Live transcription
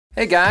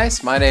Hey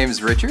guys, my name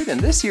is Richard, and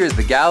this here is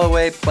the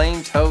Galloway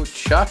Plain Toe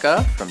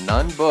Chukka from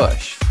Nunn.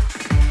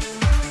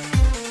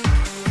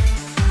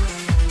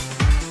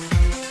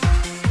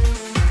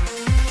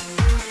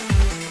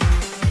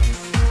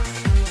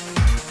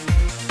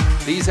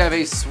 These have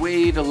a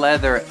suede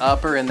leather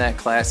upper in that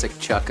classic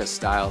Chukka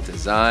style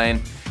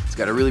design. It's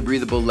got a really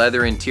breathable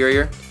leather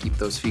interior to keep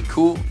those feet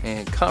cool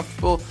and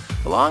comfortable,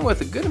 along with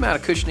a good amount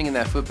of cushioning in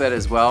that footbed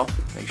as well.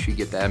 Make sure you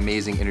get that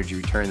amazing energy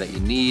return that you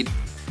need.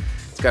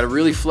 It's got a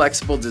really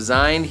flexible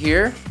design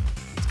here.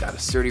 It's got a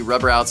sturdy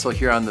rubber outsole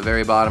here on the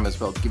very bottom as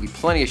well to give you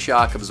plenty of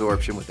shock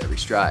absorption with every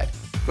stride.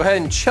 Go ahead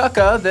and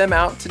Chukka them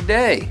out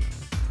today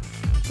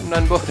from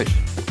Nunn.